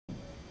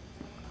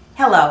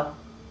Hello.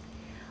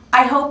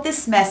 I hope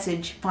this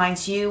message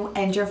finds you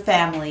and your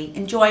family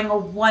enjoying a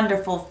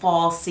wonderful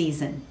fall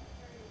season.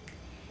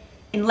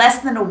 In less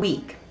than a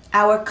week,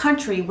 our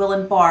country will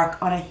embark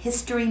on a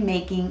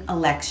history-making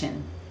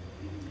election.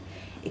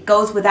 It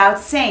goes without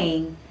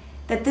saying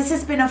that this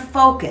has been a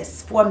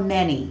focus for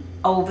many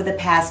over the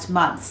past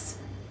months.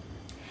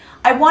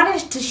 I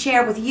wanted to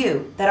share with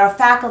you that our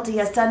faculty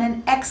has done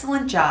an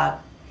excellent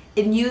job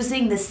in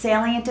using this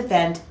salient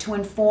event to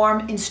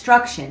inform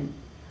instruction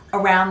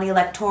around the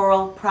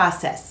electoral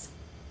process.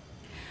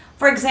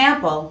 For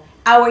example,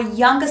 our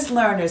youngest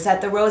learners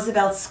at the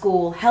Roosevelt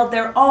School held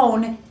their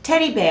own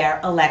teddy bear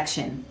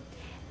election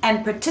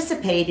and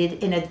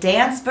participated in a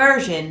dance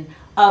version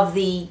of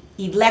the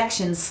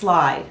election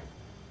slide.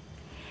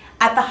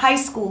 At the high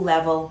school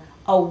level,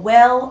 a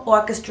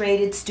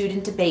well-orchestrated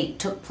student debate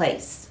took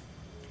place.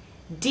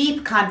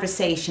 Deep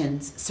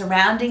conversations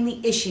surrounding the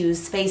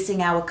issues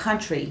facing our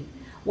country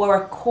were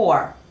a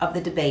core of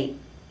the debate.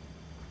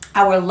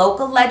 Our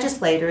local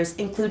legislators,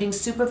 including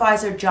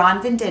Supervisor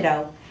John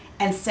Venditto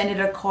and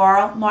Senator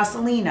Carl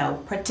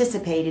Marcelino,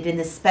 participated in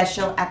this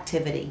special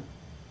activity.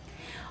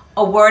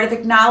 A word of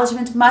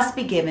acknowledgement must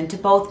be given to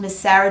both Ms.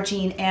 Sarah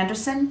Jean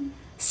Anderson,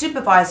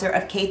 Supervisor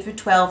of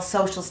K-12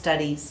 Social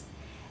Studies,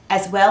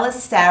 as well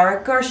as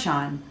Sarah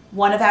Gershon,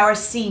 one of our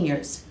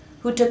seniors,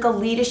 who took a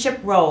leadership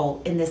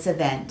role in this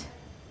event.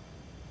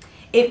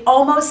 It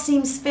almost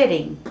seems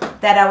fitting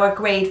that our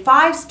grade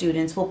 5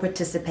 students will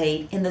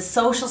participate in the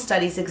Social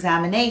Studies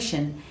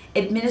examination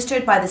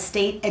administered by the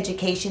State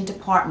Education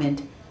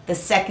Department the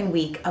second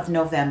week of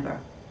November.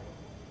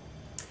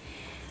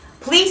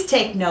 Please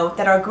take note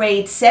that our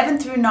grades 7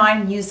 through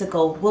 9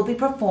 musical will be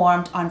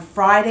performed on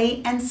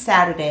Friday and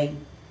Saturday,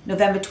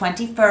 November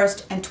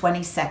 21st and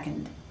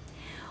 22nd.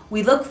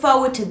 We look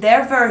forward to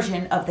their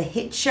version of the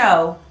hit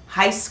show,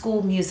 High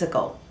School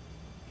Musical.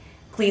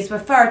 Please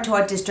refer to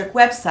our district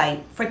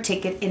website for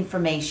ticket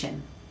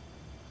information.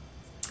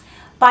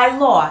 By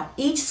law,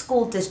 each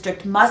school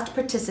district must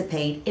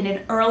participate in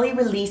an early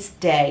release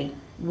day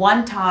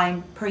one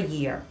time per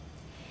year.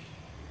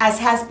 As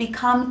has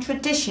become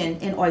tradition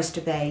in Oyster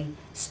Bay,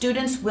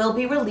 students will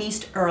be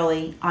released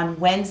early on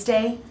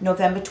Wednesday,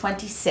 November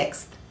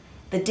 26th,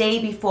 the day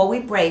before we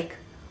break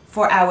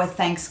for our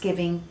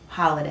Thanksgiving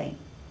holiday.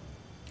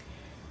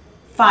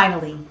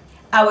 Finally,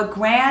 our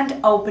grand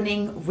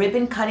opening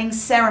ribbon-cutting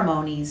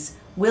ceremonies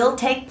will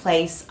take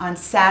place on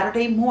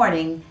Saturday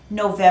morning,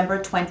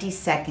 November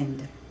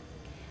 22nd.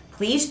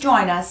 Please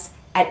join us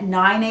at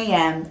 9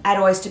 a.m. at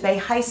Oyster Bay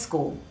High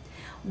School,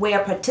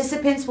 where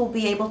participants will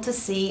be able to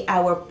see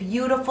our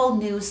beautiful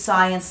new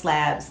science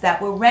labs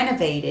that were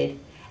renovated,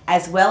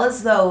 as well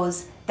as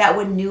those that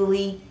were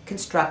newly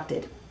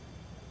constructed.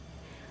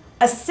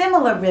 A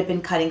similar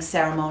ribbon-cutting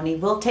ceremony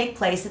will take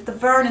place at the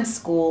Vernon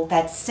School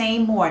that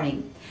same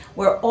morning,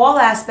 where all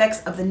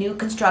aspects of the new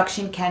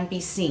construction can be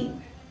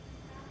seen.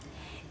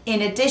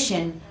 In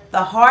addition,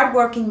 the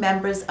hard-working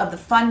members of the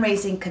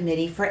fundraising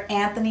committee for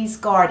Anthony's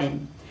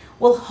Garden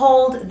will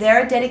hold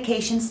their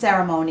dedication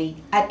ceremony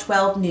at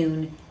 12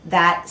 noon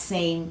that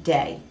same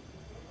day.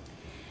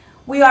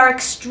 We are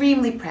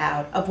extremely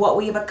proud of what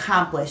we have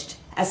accomplished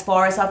as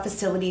far as our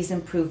facilities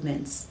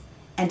improvements.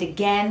 And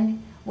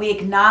again, we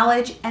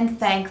acknowledge and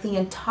thank the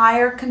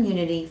entire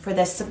community for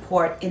their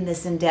support in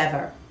this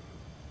endeavor.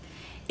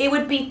 It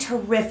would be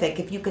terrific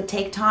if you could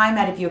take time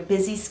out of your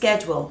busy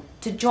schedule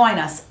to join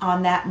us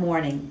on that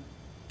morning.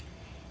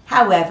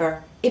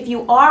 However, if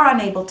you are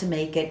unable to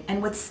make it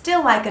and would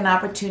still like an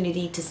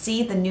opportunity to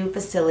see the new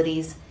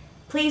facilities,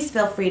 please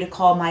feel free to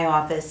call my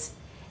office,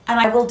 and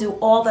I will do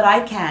all that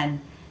I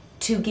can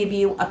to give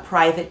you a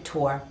private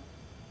tour.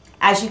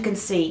 As you can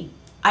see,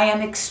 I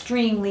am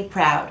extremely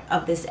proud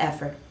of this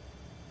effort.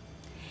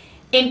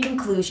 In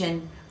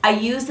conclusion, I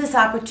use this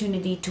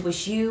opportunity to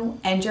wish you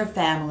and your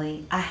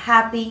family a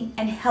happy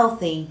and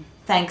healthy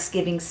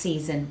Thanksgiving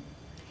season.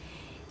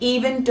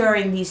 Even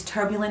during these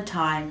turbulent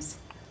times,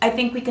 I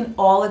think we can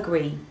all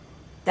agree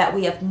that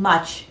we have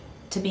much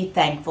to be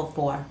thankful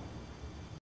for.